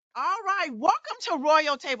All right, welcome to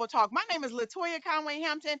Royal Table Talk. My name is Latoya Conway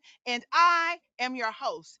Hampton, and I am your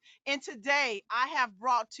host. And today I have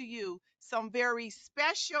brought to you some very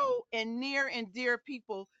special and near and dear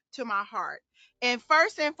people to my heart. And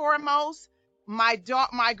first and foremost, my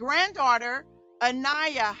granddaughter,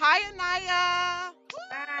 Anaya. Hi, Anaya.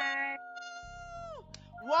 Bye.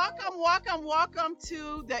 Welcome, welcome, welcome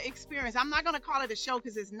to the experience. I'm not going to call it a show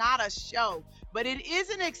because it's not a show, but it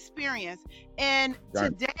is an experience. And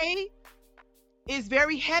Right. today is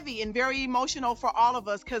very heavy and very emotional for all of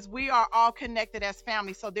us because we are all connected as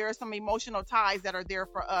family. So there are some emotional ties that are there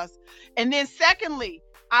for us. And then, secondly,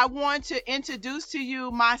 I want to introduce to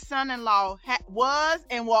you my son in law, was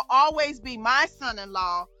and will always be my son in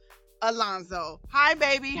law, Alonzo. Hi,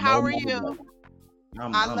 baby. No, How are no, you? no.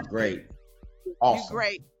 I'm I love I'm great. you. Awesome.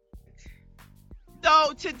 Great.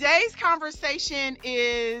 So today's conversation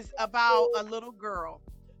is about a little girl.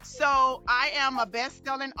 So I am a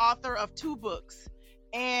best-selling author of two books.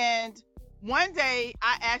 And one day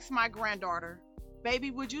I asked my granddaughter, "Baby,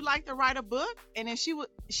 would you like to write a book?" And then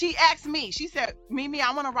she asked me. She said, "Mimi,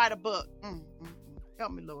 I want to write a book."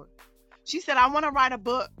 Help me, Lord. She said, "I want to write a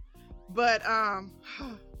book, but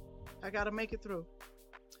I got to make it through."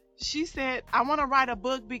 She said, "I want to write a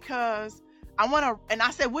book because I want to," and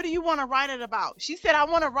I said, "What do you want to write it about?" She said, "I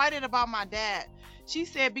want to write it about my dad." She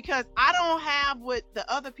said, "Because I don't have what the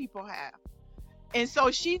other people have." And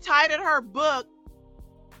so she titled her book.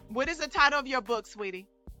 What is the title of your book, sweetie?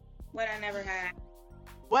 What I never had.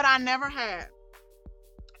 What I Never Had.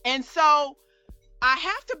 And so I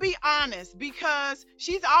have to be honest because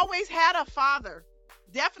she's always had a father,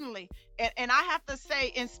 definitely. And I have to say,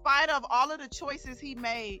 in spite of all of the choices he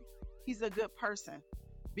made, he's a good person.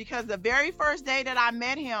 Because the very first day that I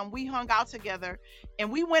met him, we hung out together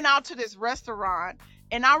and we went out to this restaurant.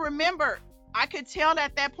 And I remember I could tell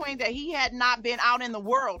at that point that he had not been out in the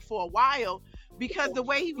world for a while because the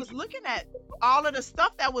way he was looking at all of the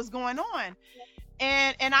stuff that was going on.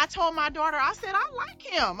 And I told my daughter, I said, "I like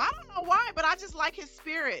him. I don't know why, but I just like his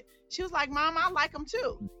spirit." She was like, "Mom, I like him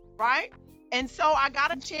too." Right. And so I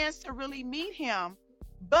got a chance to really meet him.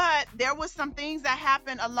 But there was some things that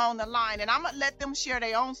happened along the line. And I'm gonna let them share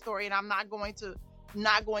their own story, and I'm not going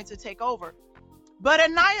to take over. But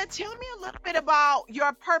Anaya, tell me a little bit about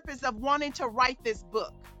your purpose of wanting to write this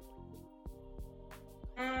book.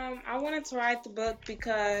 I wanted to write the book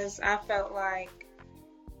because I felt like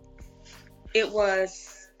it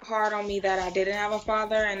was hard on me that I didn't have a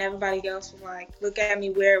father, and everybody else was like, look at me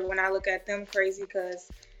weird when I look at them crazy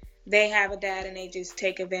because they have a dad and they just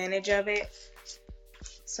take advantage of it.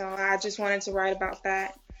 So I just wanted to write about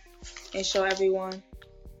that and show everyone.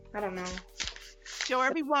 I don't know. Show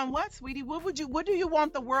everyone what, sweetie? What do you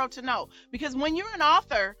want the world to know? Because when you're an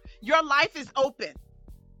author, your life is open.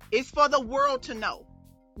 It's for the world to know.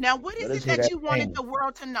 Now, what is Let us it hear that that you wanted pain. the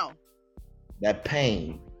world to know? That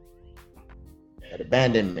pain. That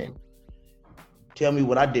abandonment. Tell me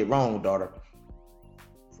what I did wrong, daughter,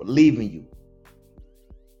 for leaving you.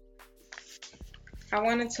 I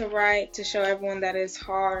wanted to write to show everyone that it's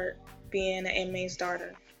hard being an inmate's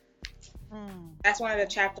daughter. Hmm. That's one of the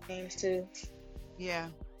chapter names too. Yeah,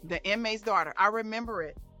 the inmate's daughter. I remember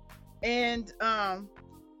it. And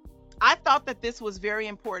I thought that this was very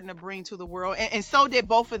important to bring to the world, and so did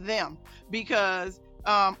both of them, because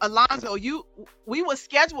Alonzo, we were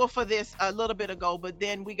scheduled for this a little bit ago, but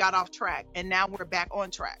then we got off track, and now we're back on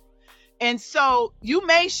track. And so you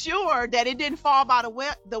made sure that it didn't fall by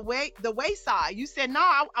the wayside. You said, "No,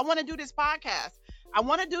 I want to do this podcast. I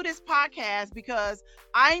want to do this podcast because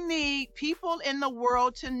I need people in the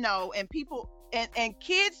world to know, and people and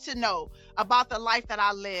kids to know about the life that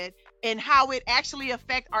I led and how it actually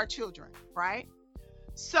affect our children." Right?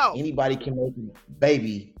 So, Anybody can make a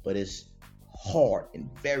baby, but it's hard and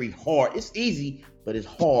very hard. It's easy, but it's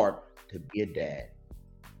hard to be a dad.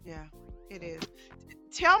 yeah, it is.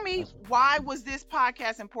 Tell me, That's why was this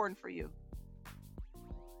podcast important for you?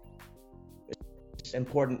 it's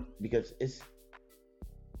important because it's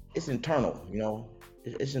internal.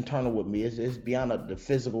 It's internal with me. It's beyond the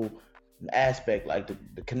physical aspect, like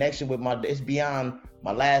the connection with my. It's beyond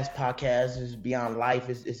my last podcast. It's beyond life.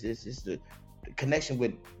 It's the connection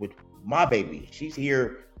with my baby. She's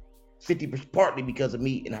here 50% partly because of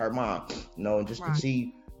me and her mom. And just to Right.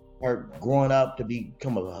 see her growing up to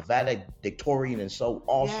become a valedictorian and so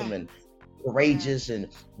awesome Yeah. and Yeah. courageous, and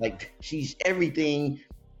like she's everything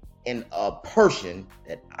in a person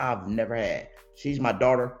that I've never had. She's my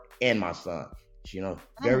daughter and my son. Mm.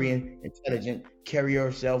 Very intelligent, carry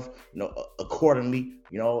herself, accordingly,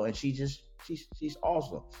 and she's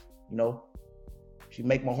awesome. You know, she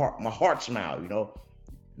make my heart smile,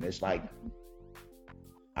 and it's like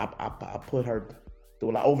I put her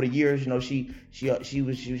through, like, over the years. She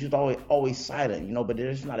was always silent. But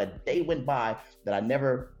there's not a day went by that I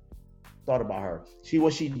never thought about her.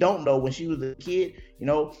 What she don't know, when she was a kid,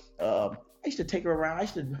 I used to take her around. I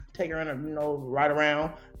used to take her in, ride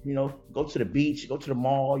around, go to the beach, go to the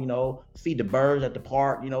mall, feed the birds at the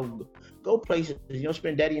park, go places,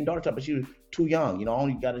 spend daddy and daughter time. But she was too young. I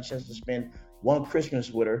only got a chance to spend one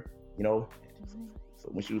Christmas with her,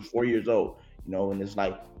 when she was 4 years old, and it's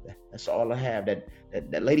like, that's all I have.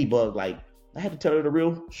 That ladybug, like, I had to tell her the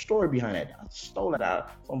real story behind that. I stole it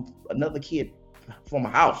out from another kid from my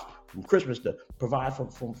house from Christmas to provide for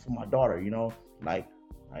my daughter. Like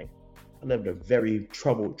I lived a very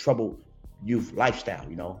troubled youth lifestyle.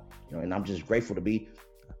 And I'm just grateful to be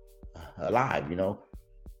alive.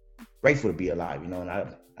 Grateful to be alive. And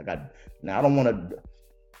I don't want to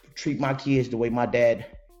treat my kids the way my dad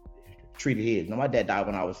treated his. My dad died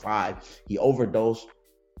when I was 5. He overdosed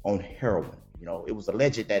on heroin. It was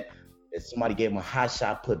alleged that somebody gave him a hot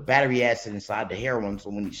shot, put battery acid inside the heroin. So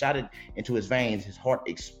when he shot it into his veins, his heart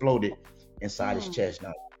exploded inside his chest.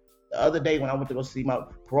 Now, the other day when I went to go see my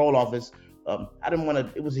parole office, I didn't want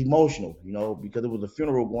to, it was emotional, because it was a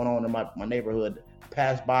funeral going on in my neighborhood. I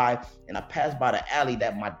passed by the alley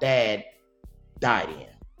that my dad died in.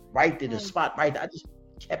 Right there, the spot right there. I just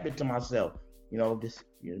kept it to myself.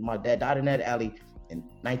 My dad died in that alley in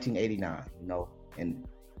 1989, and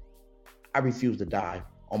I refuse to die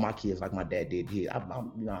on my kids like my dad did here.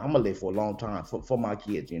 I'm gonna live for a long time for my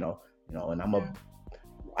kids, and I'm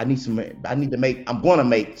gonna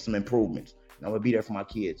make some improvements. I'm gonna be there for my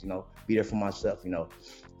kids, be there for myself,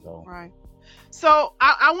 So. Right. So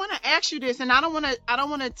I want to ask you this, and I don't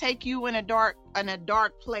want to take you in a dark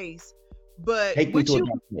place, but take me to a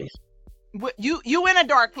dark place. You in a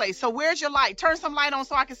dark place. So where's your light? Turn some light on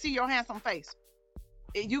so I can see your handsome face.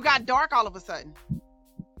 You got dark all of a sudden.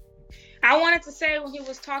 I wanted to say, when he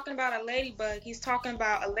was talking about a ladybug, he's talking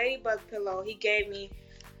about a ladybug pillow he gave me.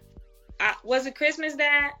 Was it Christmas,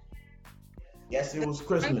 Dad? Yes, it was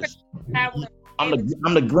Christmas. I'm the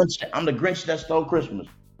Grinch. I'm the Grinch that stole Christmas.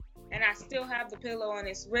 And I still have the pillow, and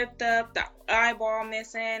it's ripped up, the eyeball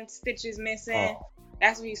missing, stitches missing.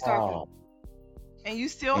 That's what he's talking about. And you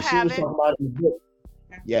still and have it? She was talking about in the book.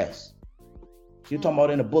 Yes. She was talking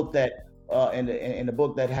about in the book that in the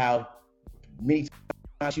book that how many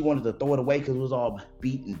times she wanted to throw it away because it was all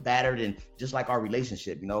beat and battered, and just like our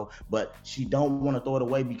relationship, But she don't want to throw it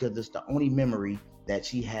away because it's the only memory that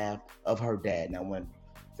she have of her dad. Now, when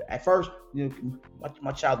at first,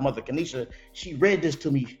 my child's mother, Kanisha, she read this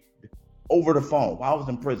to me over the phone while I was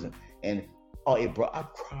in prison, and I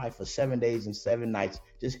cried for 7 days and 7 nights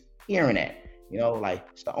just hearing that. Like,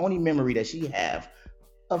 it's the only memory that she have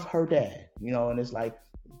of her dad. And it's like,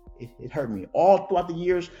 it hurt me. All throughout the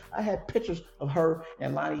years, I had pictures of her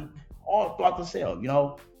and Lonnie all throughout the cell.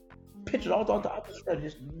 Pictures all throughout the cell,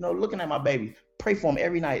 just looking at my baby. Pray for him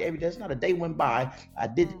every night, every day. It's not a day went by I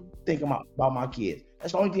didn't think about my kids.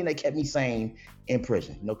 That's the only thing that kept me sane in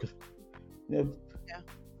prison. Because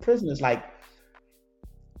prison is like,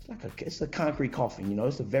 it's a concrete coffin.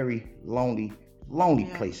 It's a very lonely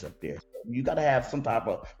place up there. You got to have some type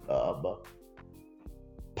of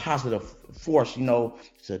positive force, to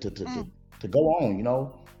go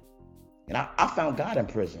on, And I found God in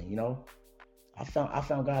prison, I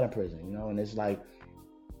found God in prison, and it's like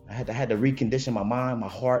I had to recondition my mind, my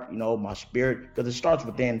heart, my spirit, because it starts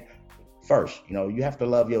within first. You have to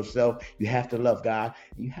love yourself, you have to love God,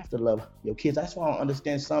 you have to love your kids. That's why I don't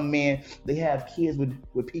understand some men, they have kids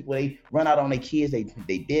with people, they run out on their kids, they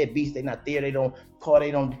deadbeats, they not there, they don't call,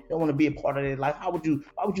 they don't want to be a part of their life. Why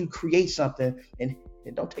would you create something and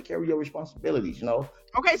don't take care of your responsibilities,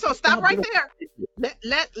 Okay, so stop right there.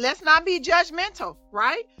 Let's not be judgmental,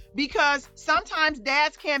 right? Because sometimes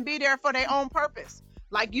dads can't be there for their own purpose.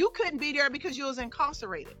 Like, you couldn't be there because you was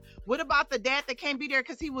incarcerated. What about the dad that can't be there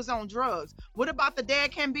because he was on drugs? What about the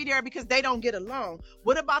dad can't be there because they don't get along?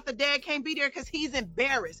 What about the dad can't be there because he's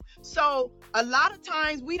embarrassed? So a lot of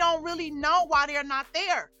times we don't really know why they're not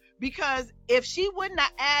there, because if she wouldn't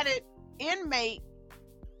have added inmate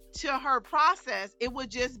to her process, it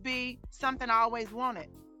would just be something I always wanted,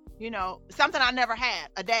 something I never had,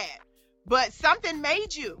 a dad, but something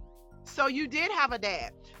made you. So you did have a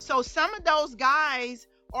dad. So some of those guys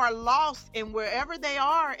are lost in wherever they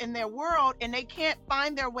are in their world, and they can't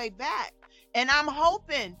find their way back. And I'm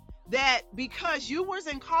hoping that because you was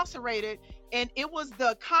incarcerated and it was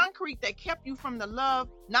the concrete that kept you from the love,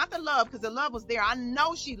 not the love, because the love was there. I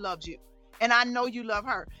know she loved you, and I know you love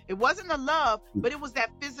her. It wasn't the love, but it was that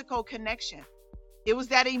physical connection. It was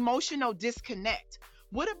that emotional disconnect.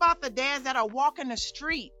 What about the dads that are walking the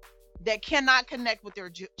street that cannot connect with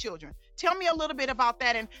their children. Tell me a little bit about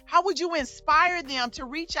that, and how would you inspire them to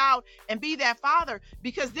reach out and be that father?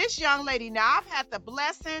 Because this young lady, now I've had the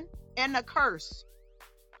blessing and the curse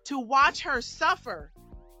to watch her suffer,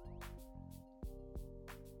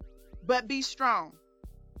 but be strong,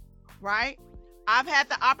 right? I've had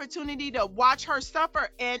the opportunity to watch her suffer,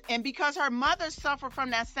 and because her mother suffered from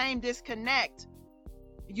that same disconnect,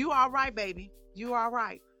 you all right, baby, you all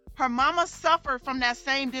right. Her mama suffered from that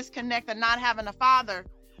same disconnect of not having a father,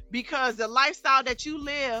 because the lifestyle that you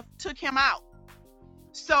live took him out.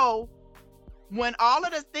 So when all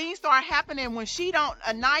of the things start happening, when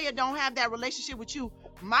Anaya don't have that relationship with you,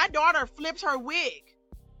 my daughter flips her wig.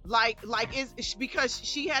 Like it's because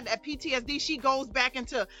she had that PTSD. She goes back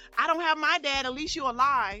into, I don't have my dad, at least you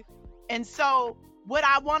alive. And so what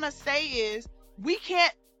I want to say is, we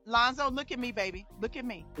can't, Lonzo, look at me, baby. Look at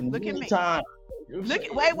me. Look at me. Look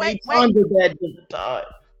at, wait.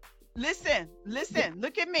 Listen,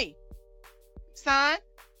 look at me. Son,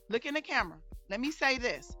 look in the camera. Let me say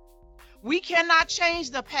this. We cannot change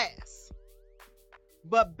the past.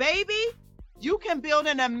 But baby, you can build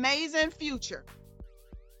an amazing future.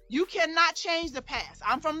 You cannot change the past.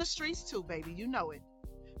 I'm from the streets too, baby. You know it.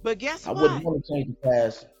 But guess what? I wouldn't want to change the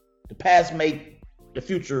past. The past make the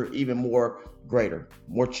future even more greater,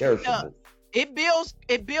 more cherishable. It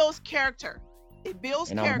builds character. It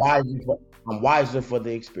builds character. I'm wiser for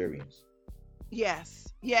the experience.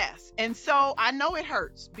 Yes. And so I know it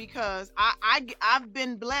hurts, because I've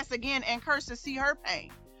been blessed again and cursed to see her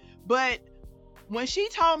pain. But when she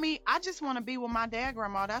told me, I just want to be with my dad,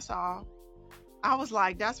 grandma, that's all, I was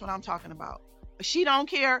like, that's what I'm talking about. She don't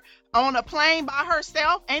care. On a plane by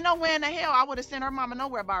herself, ain't nowhere in the hell I would have sent her mama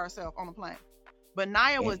nowhere by herself on a plane. But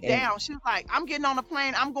Naya was down. She was like, I'm getting on a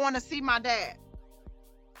plane. I'm going to see my dad.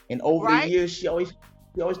 And over the years, she always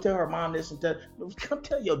tell her mom this and that. Come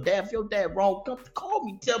tell your dad. If your dad wrong, come call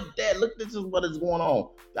me. Tell dad, look, this is what is going on.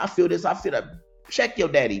 I feel this. I feel that. Check your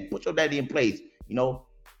daddy. Put your daddy in place.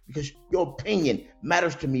 Because your opinion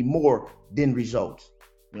matters to me more than results.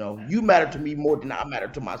 You matter to me more than I matter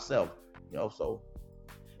to myself. So.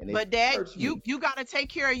 But dad, you got to take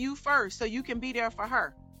care of you first, so you can be there for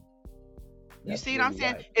her. You see what I'm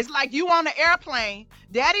saying? Right. It's like you on an airplane.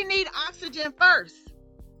 Daddy need oxygen first,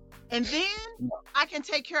 and then I can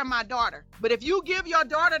take care of my daughter. But if you give your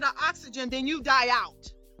daughter the oxygen, then you die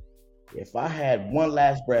out. If I had one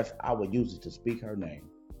last breath, I would use it to speak her name.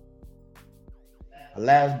 A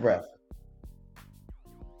last breath.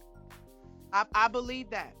 I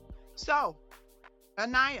believe that. So,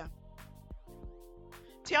 Anaya,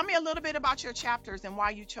 tell me a little bit about your chapters and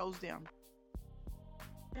why you chose them.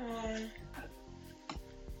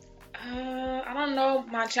 I don't know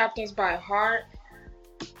my chapters by heart.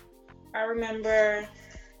 I remember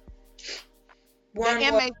the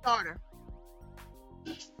inmate's daughter.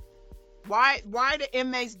 Why the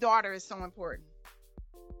inmate's daughter is so important?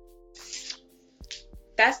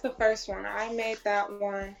 That's the first one. I made that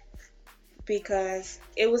one because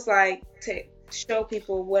it was like to show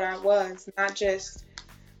people what I was, not just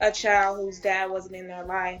a child whose dad wasn't in their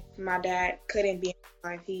life. My dad couldn't be in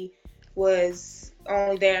my life. He was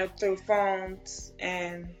only there through phones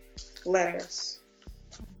and letters.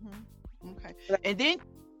 Mm-hmm. Okay.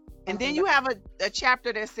 And then you have a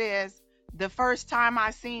chapter that says the first time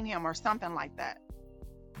I seen him, or something like that.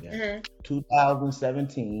 Yeah. Mm-hmm.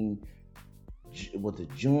 2017. Was it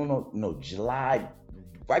July,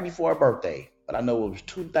 right before her birthday. But I know it was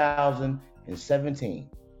 2017.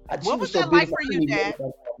 What was that like for you, Dad?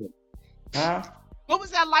 Huh? What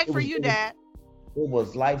was that like for you, Dad? It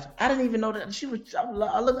was life. I didn't even know that she was.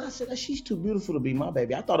 I said, she's too beautiful to be my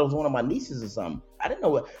baby. I thought it was one of my nieces or something. I didn't know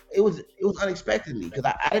what it was. It was unexpectedly, because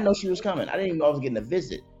I didn't know she was coming. I didn't even know I was getting a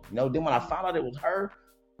visit. Then when I found out it was her,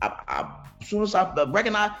 as soon as I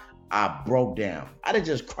recognized, I broke down. I didn't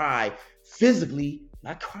just cry physically.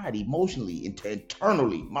 I cried emotionally,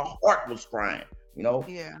 internally. My heart was crying.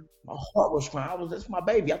 Yeah. My heart was crying. That's my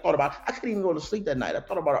baby. I couldn't even go to sleep that night. I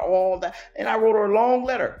thought about all that, and I wrote her a long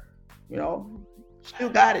letter. Still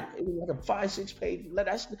got it. It was like a 5-6 page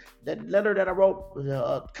letter. That letter that I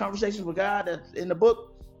wrote, Conversations with God, that's in the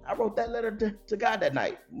book. I wrote that letter to God that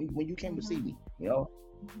night when you came to see me. And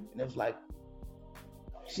it was like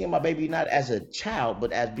seeing my baby not as a child,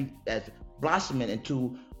 but as blossoming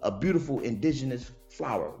into a beautiful indigenous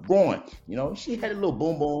flower growing. She had a little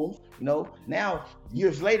boom booms. Now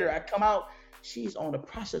years later, I come out, she's on the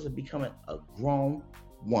process of becoming a grown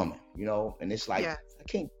woman. And it's like, I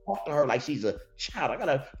can't talk to her like she's a child. I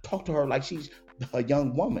gotta talk to her like she's a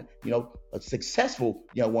young woman. A successful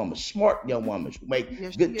young woman, smart young woman who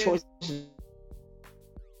make good choices.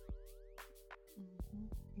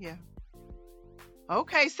 Yeah.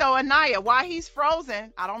 Okay, so Anaya, why he's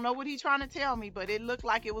frozen, I don't know what he's trying to tell me, but it looked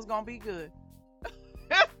like it was gonna be good.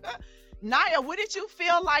 Naya, what did you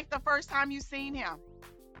feel like the first time you seen him?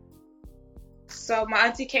 So my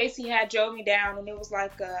auntie Casey had drove me down, and it was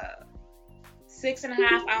like a 6.5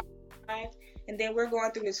 hour drive. And then we're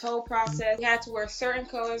going through this whole process. We had to wear certain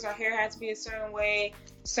colors. Our hair had to be a certain way,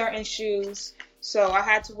 certain shoes. So I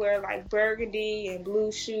had to wear like burgundy and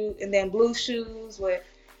blue shoes, and then blue shoes with,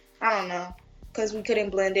 I don't know, because we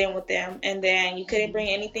couldn't blend in with them. And then you couldn't bring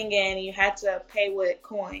anything in, and you had to pay with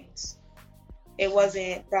coins. It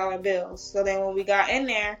wasn't dollar bills. So then when we got in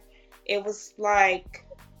there, it was like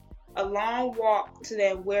a long walk to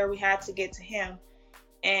then where we had to get to him.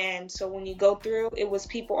 And so when you go through, it was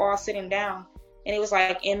people all sitting down, and it was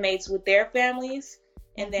like inmates with their families.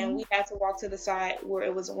 And then we had to walk to the side where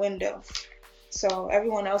it was a window. So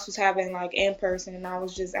everyone else was having like in person, and I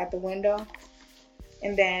was just at the window.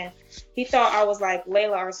 And then he thought I was like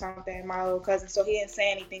Layla or something, my little cousin. So he didn't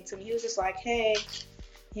say anything to me. He was just like, hey.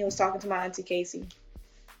 He was talking to my auntie Casey.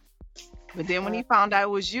 But then when he found out it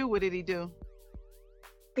was you, what did he do?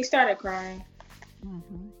 He started crying.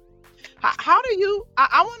 How do you,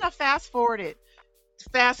 I want to fast forward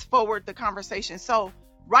the conversation. So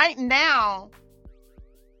right now,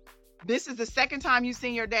 this is the second time you've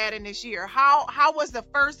seen your dad in this year. How was the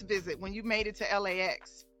first visit when you made it to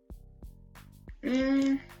LAX?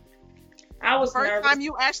 I was first nervous. Time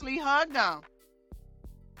you actually hugged him.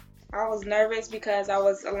 I was nervous because I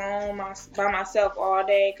was alone by myself all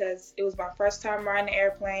day, because it was my first time riding an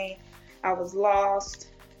airplane. I was lost.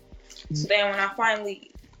 So then when I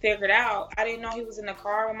finally figured out, I didn't know he was in the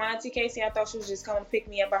car with my auntie Casey. I thought she was just coming to pick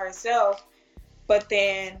me up by herself. But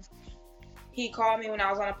then he called me when I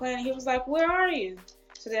was on a plane, and he was like, where are you?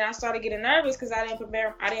 So then I started getting nervous because I didn't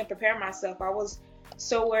prepare myself. I was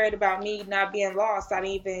so worried about me not being lost. I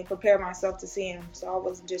didn't even prepare myself to see him. So I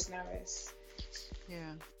was just nervous.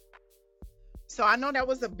 Yeah. So I know that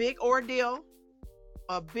was a big ordeal.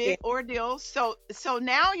 So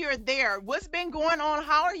now you're there. What's been going on?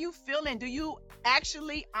 How are you feeling? Do you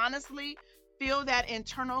actually, honestly feel that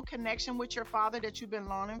internal connection with your father that you've been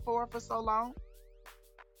longing for so long?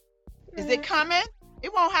 Is it coming?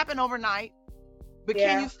 It won't happen overnight. But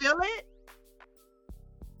can you feel it?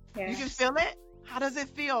 Yes. You can feel it? How does it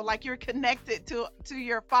feel? Like you're connected to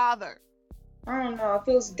your father? I don't know. It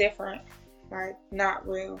feels different. Like not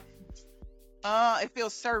real. It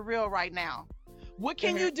feels surreal right now. What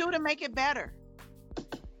can you do to make it better?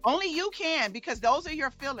 Only you can, because those are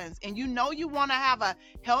your feelings, and you know you want to have a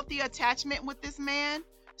healthy attachment with this man.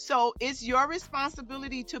 So it's your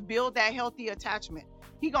responsibility to build that healthy attachment.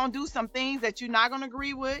 He gonna do some things that you're not gonna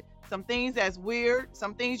agree with, some things that's weird,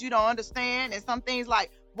 some things you don't understand, and some things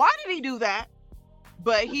like, why did he do that?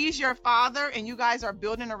 But he's your father, and you guys are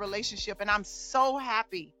building a relationship, and I'm so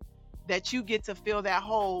happy that you get to fill that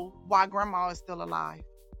hole while grandma is still alive.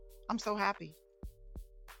 I'm so happy.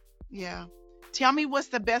 Yeah. Tell me, what's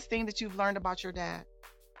the best thing that you've learned about your dad?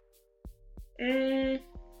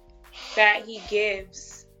 That he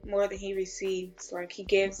gives more than he receives. Like he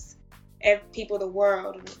gives people the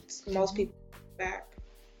world, and most people back.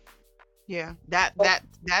 Yeah.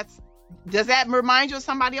 That's does that remind you of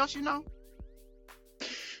somebody else you know?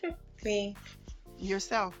 Me.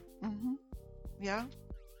 Yourself. Yeah.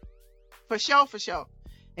 For sure.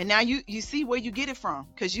 And now you see where you get it from,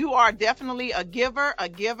 because you are definitely a giver.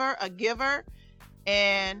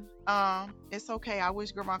 And it's okay. I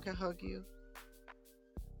wish grandma could hug you.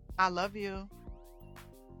 I love you.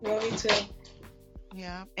 Love you too.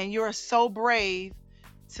 Yeah. And you're so brave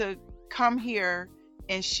to come here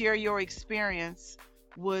and share your experience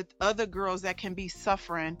with other girls that can be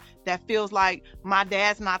suffering, that feels like my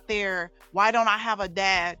dad's not there. Why don't I have a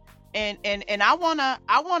dad? And I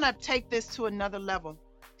wanna take this to another level.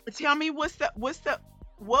 Tell me, what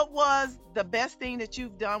was the best thing that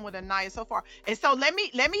you've done with Anaya so far? And so let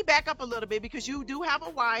me back up a little bit, because you do have a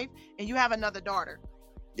wife and you have another daughter.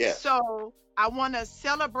 Yeah. So I want to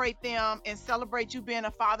celebrate them and celebrate you being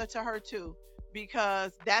a father to her too,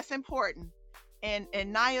 because that's important. And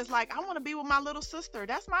Naya's like, I want to be with my little sister.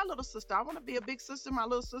 That's my little sister. I want to be a big sister, my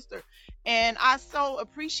little sister. And I so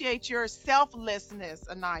appreciate your selflessness,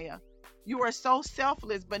 Anaya. You are so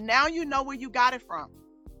selfless, but now you know where you got it from,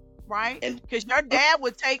 right? Because your dad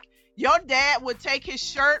would take his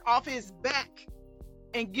shirt off his back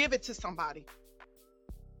and give it to somebody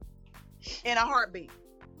in a heartbeat.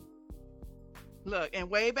 Look, and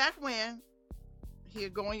way back when,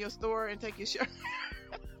 he'd go in your store and take your shirt.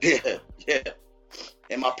 Yeah.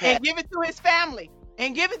 And my past. And give it to his family.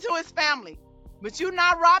 But you're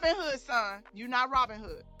not Robin Hood, son. You're not Robin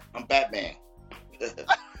Hood. I'm Batman.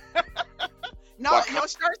 No, Well,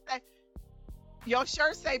 your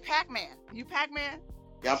shirt say Pac-Man. You Pac-Man?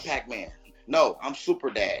 yeah, I'm Pac-Man. No, I'm Super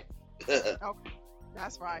Dad. Okay,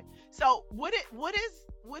 that's right. So what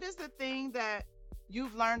is the thing that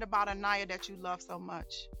you've learned about Anaya that you love so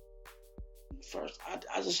much? First,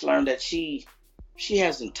 I just learned that she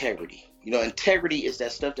has integrity. You know, integrity is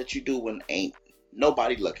that stuff that you do when ain't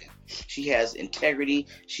nobody looking. She has integrity.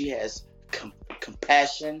 She has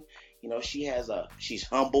compassion. You know, she's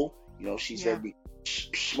humble. You know, she's Yeah. very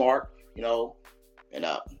smart. You know, and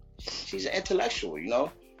she's an intellectual. You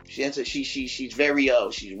know, she's very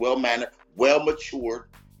she's well mannered, well matured.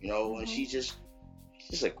 You know, and she's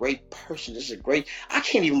a great person. This is a great. I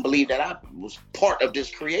can't even believe that I was part of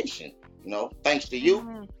this creation. You know, thanks to you.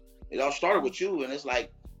 Mm-hmm. It all started with you, and it's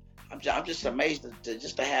like I'm just amazed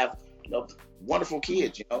to have wonderful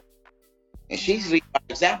kids. You know, and she's leading by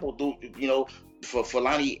example. For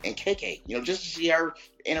Lonnie and KK. You know, just to see her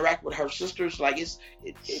interact with her sisters, like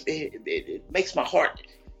it makes my heart.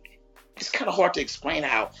 It's kind of hard to explain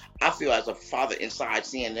how I feel as a father inside,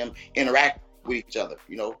 seeing them interact with each other.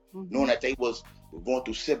 You know, knowing that they were going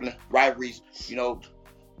through sibling rivalries. You know,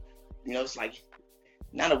 it's like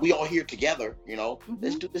now that we all here together. You know,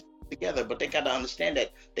 let's do this together. But they got to understand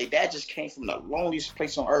that their dad just came from the loneliest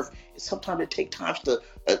place on earth. And sometimes it takes time to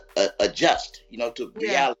adjust. You know, to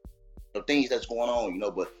reality of things that's going on. You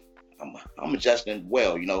know, but I'm adjusting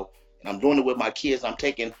well. You know, and I'm doing it with my kids. I'm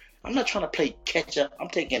not trying to play catch up. I'm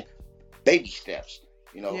taking baby steps.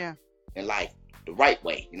 You know, in life the right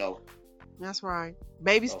way. You know. That's right.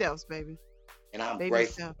 Baby steps, baby. And I'm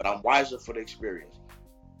grateful, but I'm wiser for the experience.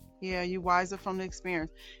 Yeah, you wiser from the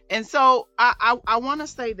experience. And so I want to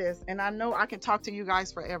say this, and I know I can talk to you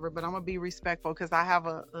guys forever, but I'm gonna be respectful because I have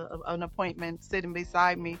an appointment sitting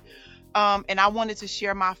beside me, and I wanted to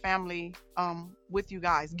share my family with you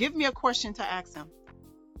guys. Give me a question to ask them,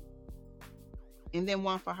 and then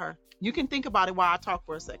one for her. You can think about it while I talk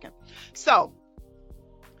for a second. So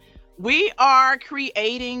we are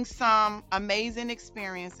creating some amazing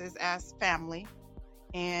experiences as family,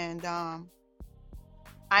 and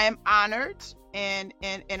I am honored, and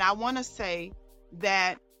I want to say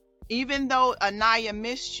that even though Anaya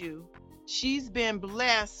missed you, she's been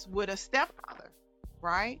blessed with a stepfather,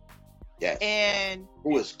 right? Yes. And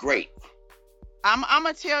who is great. I'm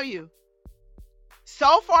gonna tell you,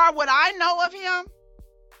 so far what I know of him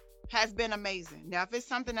has been amazing. Now, if it's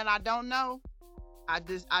something that I don't know, I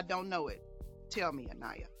don't know it. Tell me,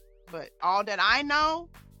 Anaya. But all that I know,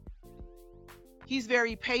 he's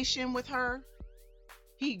very patient with her.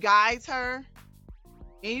 He guides her.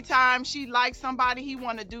 Anytime she likes somebody, he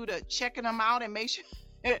want to do the checking them out and make sure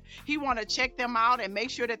he want to check them out and make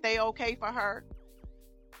sure that they okay for her.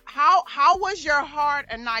 How was your heart,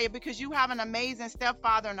 Anaya? Because you have an amazing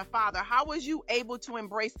stepfather and a father. How was you able to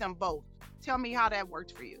embrace them both? Tell me how that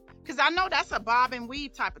worked for you. Because I know that's a bob and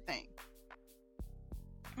weave type of thing.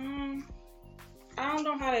 I don't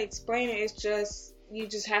know how to explain it. It's just you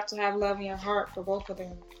just have to have love in your heart for both of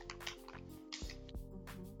them.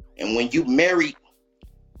 And when you marry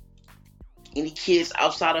any kids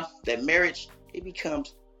outside of that marriage, it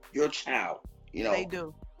becomes your child. You know, They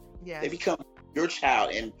do. Yes. they become your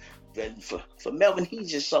child. And for Melvin,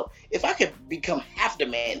 he's just so. If I could become half the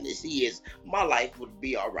man as he is, my life would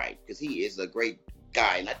be all right because he is a great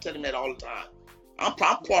guy, and I tell him that all the time. I'm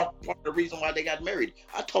part of the reason why they got married.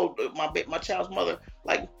 I told my child's mother,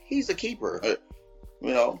 like, he's a keeper.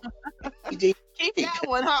 You know, Keep that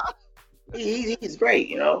one, huh? he's great.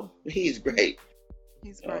 You know, he's great.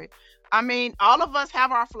 He's great. I mean, all of us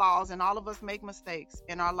have our flaws, and all of us make mistakes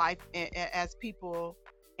in our life as people.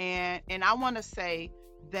 And I want to say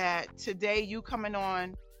that today you coming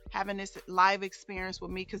on, having this live experience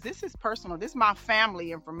with me, because this is personal. This is my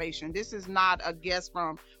family information. This is not a guest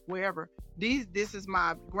from wherever. This is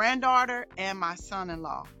my granddaughter and my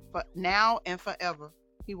son-in-law, but now and forever.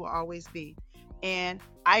 He will always be. And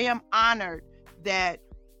I am honored that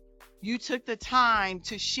you took the time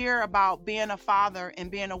to share about being a father and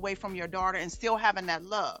being away from your daughter and still having that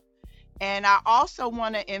love. And I also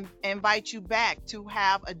want to invite you back to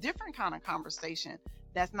have a different kind of conversation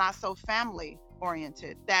that's not so family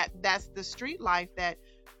oriented. That's the street life that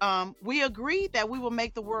we agreed that we will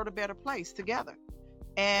make the world a better place together.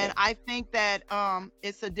 And I think that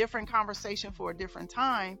it's a different conversation for a different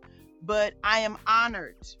time, but I am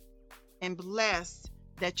honored and blessed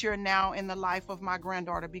that you're now in the life of my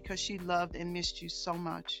granddaughter because she loved and missed you so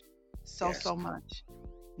much. So much.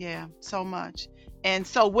 Yeah, so much. And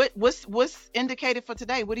so what's indicated for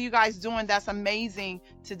today? What are you guys doing that's amazing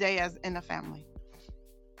today as in the family?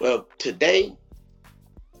 Well, today,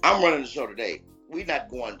 I'm running the show today. we not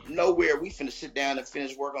going nowhere. We finna sit down and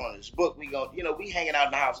finish working on this book. We we hanging out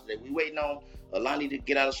in the house today. We waiting on Alani to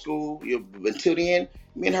get out of school. Until then,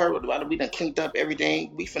 me and her, we done cleaned up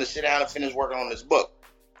everything. We finna sit down and finish working on this book.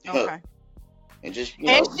 Okay. And just,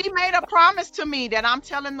 And she made a promise to me that I'm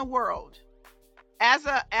telling the world, as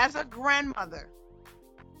a grandmother,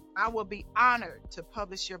 I will be honored to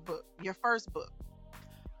publish your book, your first book.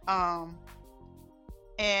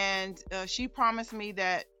 And she promised me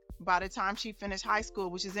that by the time she finished high school,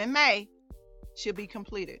 which is in May, she'll be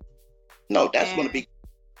completed. No, that's going to be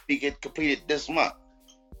get completed this month.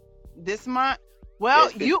 This month?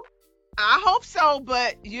 Well, Yes, I hope so,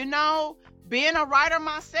 but being a writer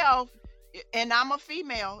myself, and I'm a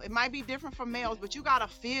female, it might be different for males, but you gotta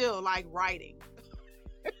feel like writing.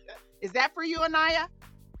 Is that for you, Anaya?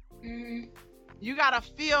 Mm-hmm. You gotta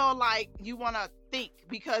feel like you want to think,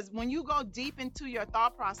 because when you go deep into your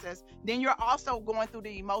thought process, then you're also going through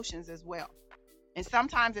the emotions as well. And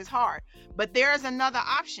sometimes it's hard, but there's another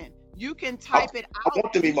option. You can type it out. I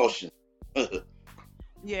want them emotions.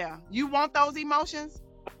 Yeah. You want those emotions?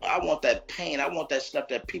 I want that pain. I want that stuff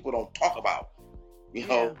that people don't talk about.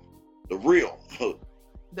 Yeah. The real.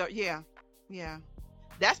 Yeah.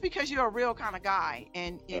 That's because you're a real kind of guy,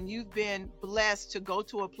 and you've been blessed to go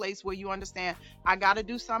to a place where you understand, I got to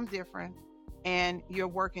do something different, and you're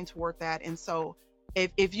working toward that. And so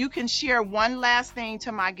if you can share one last thing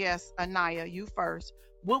to my guest, Anaya, you first,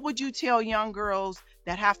 what would you tell young girls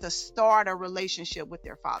that have to start a relationship with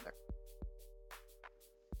their father?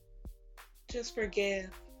 Just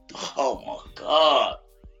forgive. Oh my God.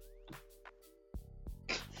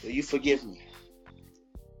 Will you forgive me?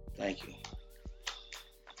 Thank you.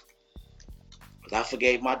 Because I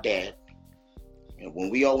forgave my dad. And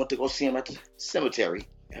when we all went to go see him at the cemetery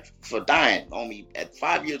for dying on me at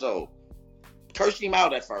 5 years old, cursed him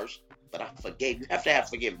out at first, but I forgave. You have to have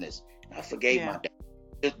forgiveness. I forgave my dad.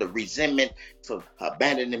 Just the resentment for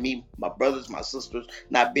abandoning me, my brothers, my sisters,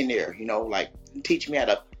 not being there, teach me how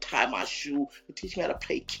to tie my shoe, teach me how to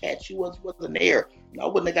play catch. He wasn't there. I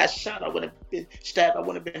wouldn't have got shot. I wouldn't have been stabbed. I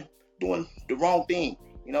wouldn't have been doing the wrong thing,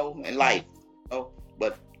 in life.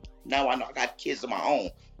 But now I know I got kids of my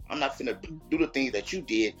own. I'm not finna do the things that you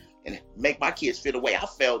did and make my kids feel the way I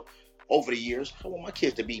felt over the years. I want my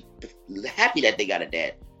kids to be happy that they got a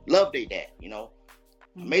dad, love their dad,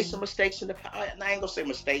 I made some mistakes in the past, and I ain't gonna say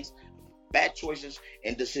mistakes, bad choices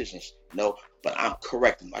and decisions, but I'm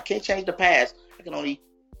correcting them. I can't change the past. I can only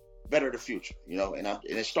better the future, and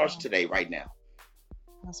it starts today, right now.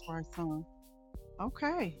 That's right, son.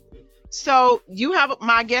 Okay. So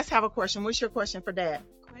my guests have a question. What's your question for Dad?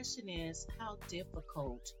 The question is, how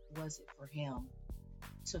difficult was it for him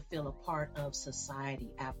to feel a part of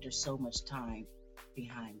society after so much time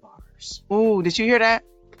behind bars? Ooh, did you hear that?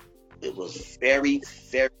 It was very,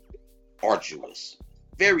 very arduous.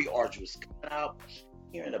 Very arduous. Coming out,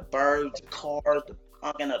 hearing the birds, the cars, the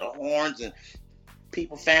honking of the horns, and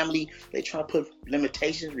family, they try to put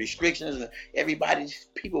limitations, restrictions, and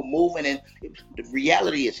people moving, and the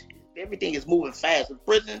reality is everything is moving fast. In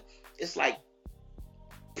prison is like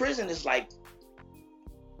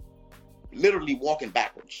literally walking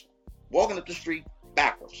backwards. Walking up the street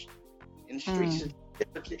backwards. In the streets,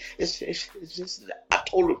 it's just a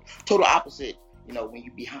total opposite, when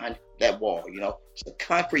you're behind that wall, it's a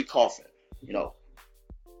concrete coffin,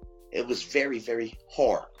 it was very, very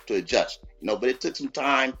hard to adjust, but it took some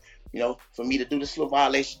time, for me to do this little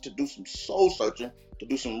violation, to do some soul searching, to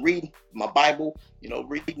do some reading my Bible,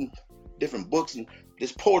 reading different books and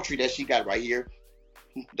this poetry that she got right here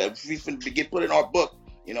that we finna get put in our book,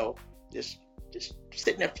 just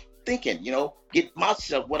sitting there thinking, get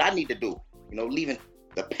myself what I need to do, leaving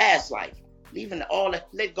the past life, leaving all that,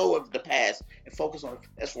 let go of the past and focus on,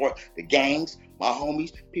 as for the gangs, my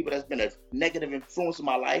homies, people that's been a negative influence in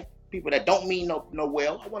my life, people that don't mean no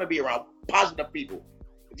well. I want to be around positive people.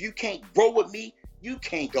 If you can't grow with me, you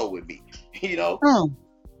can't go with me.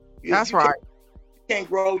 That's right. You can't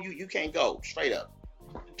grow, you can't go. Straight up.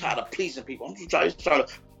 I'm tired of pleasing people. I'm just trying to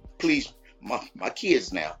please my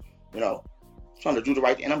kids now. Trying to do the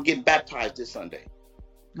right thing. And I'm getting baptized this Sunday.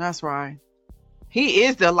 That's right. He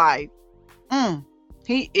is the light.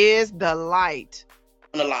 He is the light.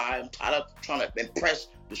 I'm gonna lie. I'm tired of trying to impress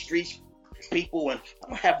the streets people, and I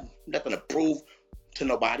don't have nothing to prove to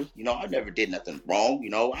nobody. I never did nothing wrong.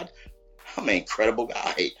 I'm an incredible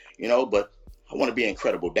guy. But I want to be an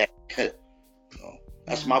incredible dad.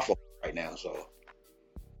 That's my focus right now. So,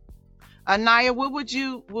 Anaya, what would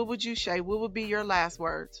you say? What would be your last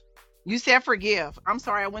words? You said forgive. I'm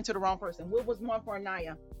sorry, I went to the wrong person. What was one for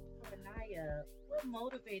Anaya? Anaya, what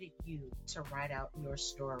motivated you to write out your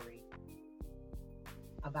story?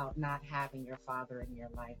 about not having your father in your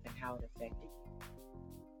life and how it affected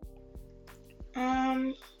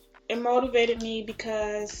you? It motivated me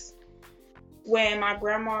because when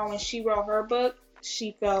she wrote her book,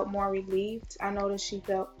 she felt more relieved. I noticed she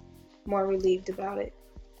felt more relieved about it.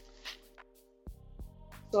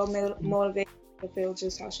 So it motivated me to feel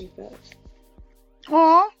just how she felt.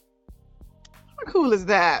 Aw, how cool is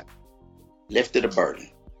that? Lifted a burden.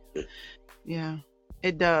 Yeah,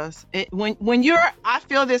 it does. I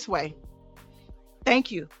feel this way.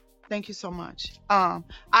 Thank you so much.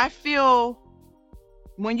 I feel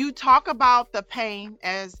when you talk about the pain,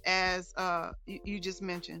 as you just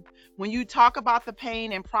mentioned, when you talk about the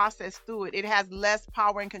pain and process through it, it has less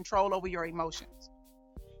power and control over your emotions.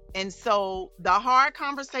 And so the hard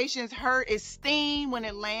conversations hurt, it sting when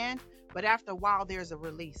it lands, but after a while there's a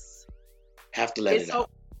release. Have to let it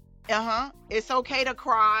out. It's okay to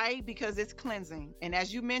cry because it's cleansing. And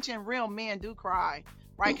as you mentioned, real men do cry,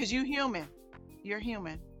 right? Because you're human.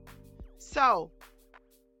 So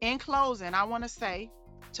in closing, I want to say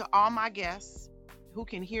to all my guests who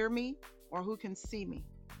can hear me or who can see me,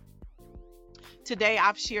 today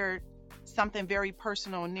I've shared something very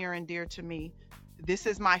personal, near and dear to me. This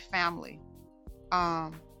is my family.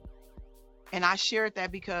 And I shared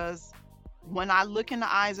that because when I look in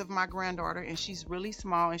the eyes of my granddaughter, and she's really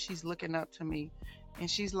small and she's looking up to me, and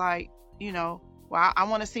she's like, well, I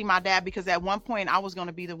want to see my dad, because at one point I was going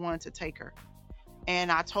to be the one to take her.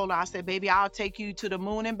 And I told her, I said, baby, I'll take you to the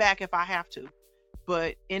moon and back if I have to.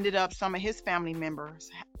 But ended up some of his family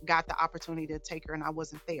members got the opportunity to take her, and I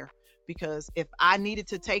wasn't there. Because if I needed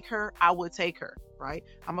to take her, I would take her, right?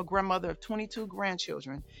 I'm a grandmother of 22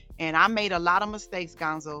 grandchildren, and I made a lot of mistakes,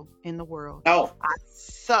 Gonzo, in the world. Oh. I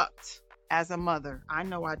sucked as a mother. I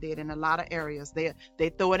know I did in a lot of areas. They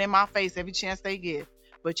throw it in my face every chance they get.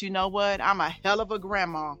 But you know what? I'm a hell of a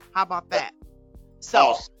grandma. How about that?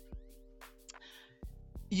 So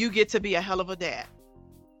you get to be a hell of a dad.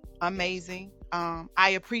 Amazing.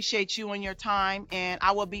 I appreciate you and your time, and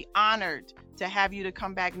I will be honored to have you to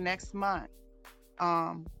come back next month,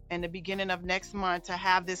 in the beginning of next month, to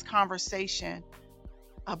have this conversation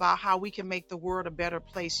about how we can make the world a better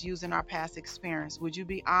place using our past experience. Would you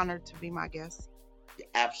be honored to be my guest?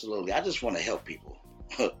 Absolutely. I just want to help people.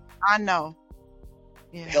 I know.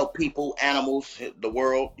 Yeah. Help people, animals, the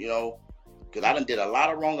world, because I done did a lot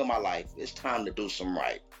of wrong in my life. It's time to do some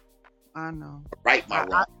right. I know. Right my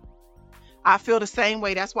wrong. I feel the same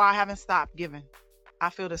way. That's why I haven't stopped giving. I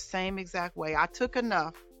feel the same exact way. I took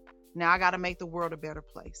enough. Now I got to make the world a better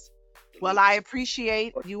place. Well, I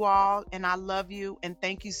appreciate you all, and I love you, and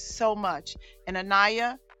thank you so much. And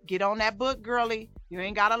Anaya, get on that book, girly. You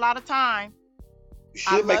ain't got a lot of time.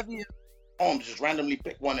 I love you. Just randomly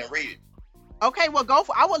pick one and read it. Okay, well,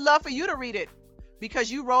 I would love for you to read it,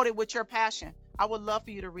 because you wrote it with your passion. I would love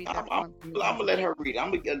for you to read that one. I'm going to let her read it. I'm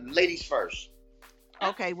going to get ladies first.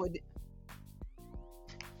 Okay, well.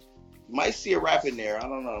 You might see a rap in there. I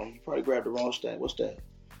don't know. You probably grabbed the wrong stat. What's that?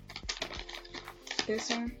 This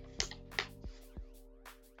one?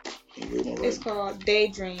 It's called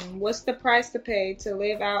Daydream. What's the price to pay to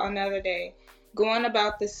live out another day? Going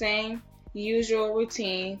about the same usual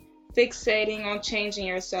routine, fixating on changing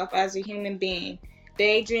yourself as a human being,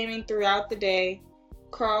 daydreaming throughout the day,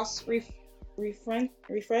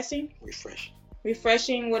 refreshing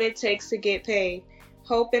what it takes to get paid.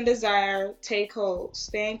 Hope and desire take hold,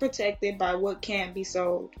 staying protected by what can't be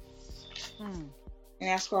sold. And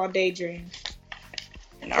that's called Daydream.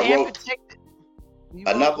 And I wrote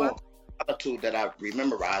another one, Solitude, that I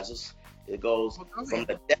memorizes. It goes, from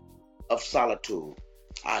the depth of solitude,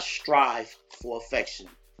 I strive for affection.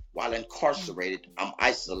 While incarcerated, I'm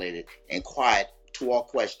isolated and quiet to all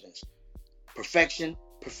questions. Perfection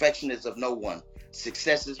is of no one.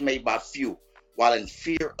 Success is made by few. While in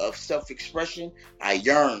fear of self-expression, I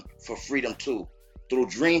yearn for freedom too. Through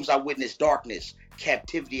dreams I witness darkness,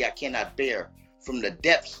 captivity I cannot bear. From the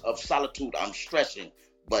depths of solitude I'm stressing,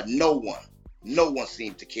 but no one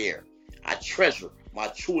seems to care. I treasure my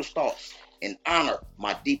truest thoughts and honor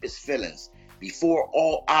my deepest feelings. Before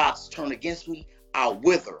all odds turn against me, I'll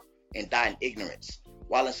wither and die in ignorance.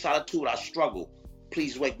 While in solitude I struggle,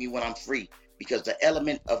 please wake me when I'm free, because the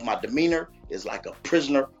element of my demeanor is like a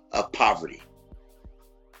prisoner of poverty.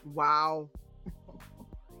 Wow.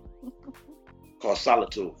 Called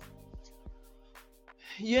Solitude.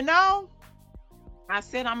 I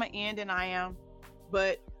said I'm going to end, and I am,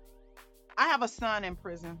 but I have a son in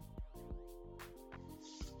prison,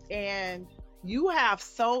 and you have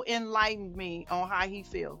so enlightened me on how he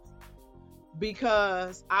feels,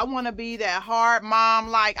 because I want to be that hard mom.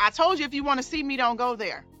 Like I told you, if you want to see me, don't go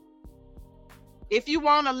there. If you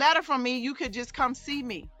want a letter from me, you could just come see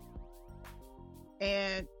me.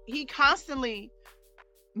 And he constantly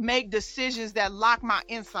make decisions that lock my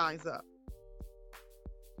insides up.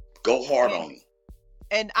 Go hard And on him.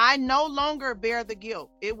 and I no longer bear the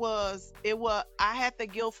guilt. I had the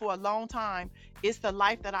guilt for a long time. It's the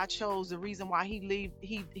life that I chose, the reason why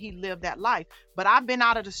he lived that life. But I've been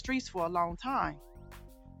out of the streets for a long time.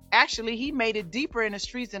 Actually, he made it deeper in the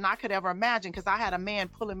streets than I could ever imagine, because I had a man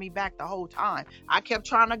pulling me back the whole time. I kept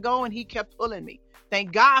trying to go and he kept pulling me.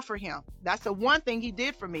 Thank God for him. That's the one thing he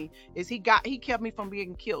did for me, is he kept me from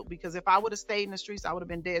being killed, because if I would have stayed in the streets, I would have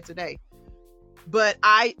been dead today. But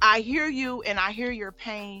I hear you, and I hear your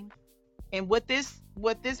pain, and what this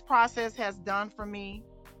process has done for me.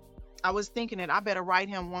 I was thinking that I better write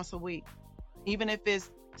him once a week, even if it's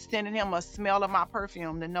sending him a smell of my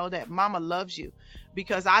perfume, to know that mama loves you.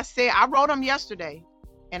 Because I wrote him yesterday,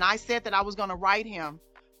 and I said that I was going to write him,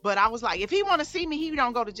 but I was like, if he want to see me, he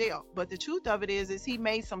don't go to jail. But the truth of it is he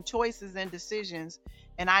made some choices and decisions,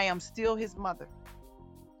 and I am still his mother.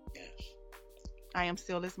 Yes. I am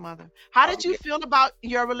still his mother. How did you feel about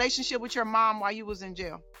your relationship with your mom while you was in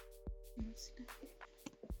jail?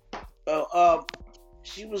 Well,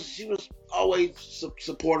 she was always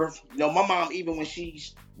supportive. You know, my mom, even when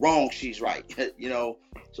she's wrong, she's right. You know,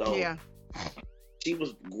 so Yeah. she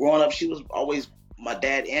was growing up. She was always my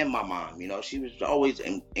dad and my mom. You know, she was always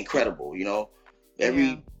incredible. You know,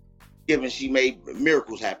 every given she made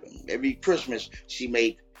miracles happen. Every Christmas she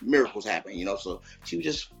made miracles happen. You know, so she was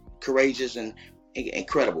just courageous and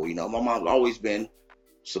incredible. You know, my mom's always been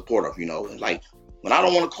supportive. You know, and like when I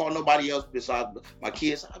don't want to call nobody else besides my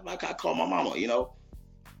kids, I call my mama. You know,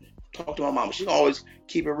 talk to my mama. She can always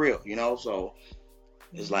keep it real. You know, so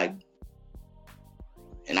it's like.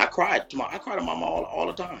 And I cried to my mama all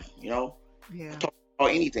the time, you know. Yeah. I talk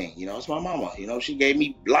about anything, you know. It's my mama, you know. She gave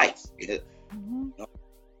me life. Mm-hmm. You know?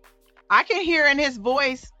 I can hear in his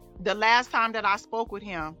voice, the last time that I spoke with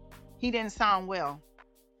him, he didn't sound well,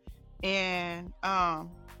 and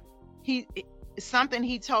something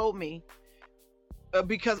he told me,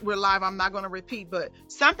 because we're live, I'm not going to repeat, but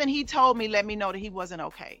something he told me let me know that he wasn't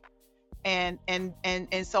okay, and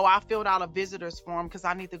so I filled out a visitor's form because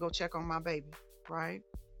I need to go check on my baby, right?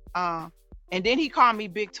 And then he called me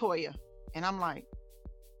Big Toya, and I'm like,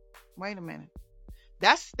 wait a minute,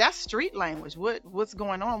 that's street language. What's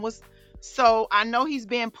going on? So I know he's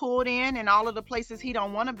being pulled in all of the places he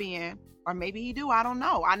don't want to be in, or maybe he do. I don't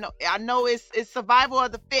know. I know it's survival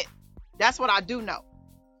of the fit. That's what I do know.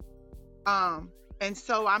 And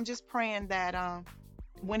so I'm just praying that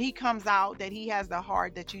when he comes out, that he has the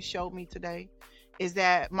heart that you showed me today. Is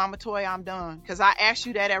that, Mama Toya, I'm done, because I asked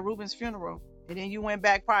you that at Ruben's funeral. And then you went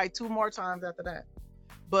back probably 2 more times after that.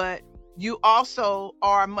 But you also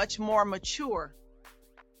are much more mature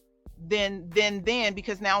than then,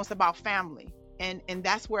 because now it's about family. And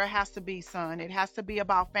that's where it has to be, son. It has to be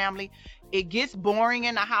about family. It gets boring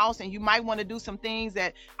in the house, and you might want to do some things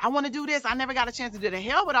that, I want to do this. I never got a chance to do. The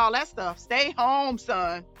hell with all that stuff. Stay home,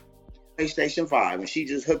 son. PlayStation 5, and she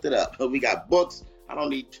just hooked it up. We got books. I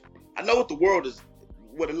know what the world is,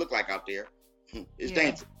 what it look like out there. It's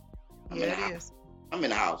dangerous. It is. I'm in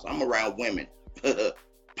the house. I'm around women.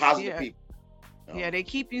 Positive people. You know? Yeah, they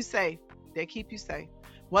keep you safe.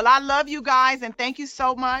 Well, I love you guys, and thank you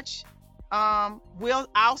so much.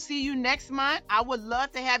 I'll see you next month. I would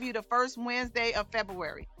love to have you the first Wednesday of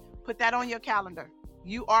February. Put that on your calendar.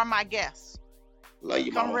 You are my guest. Love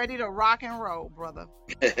you, Come Mama. ready to rock and roll, brother.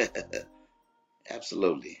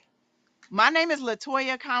 Absolutely. My name is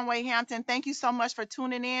Latoya Conway Hampton. Thank you so much for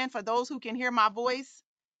tuning in. For those who can hear my voice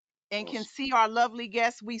and can see our lovely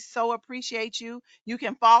guests, we so appreciate you. You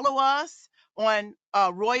can follow us on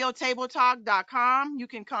royaltabletalk.com. You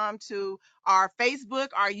can come to our Facebook,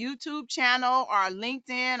 our YouTube channel, our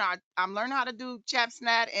LinkedIn. I'm learning how to do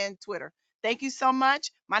ChapSnat and Twitter. Thank you so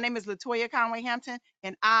much. My name is Latoya Conway Hampton,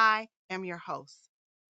 and I am your host.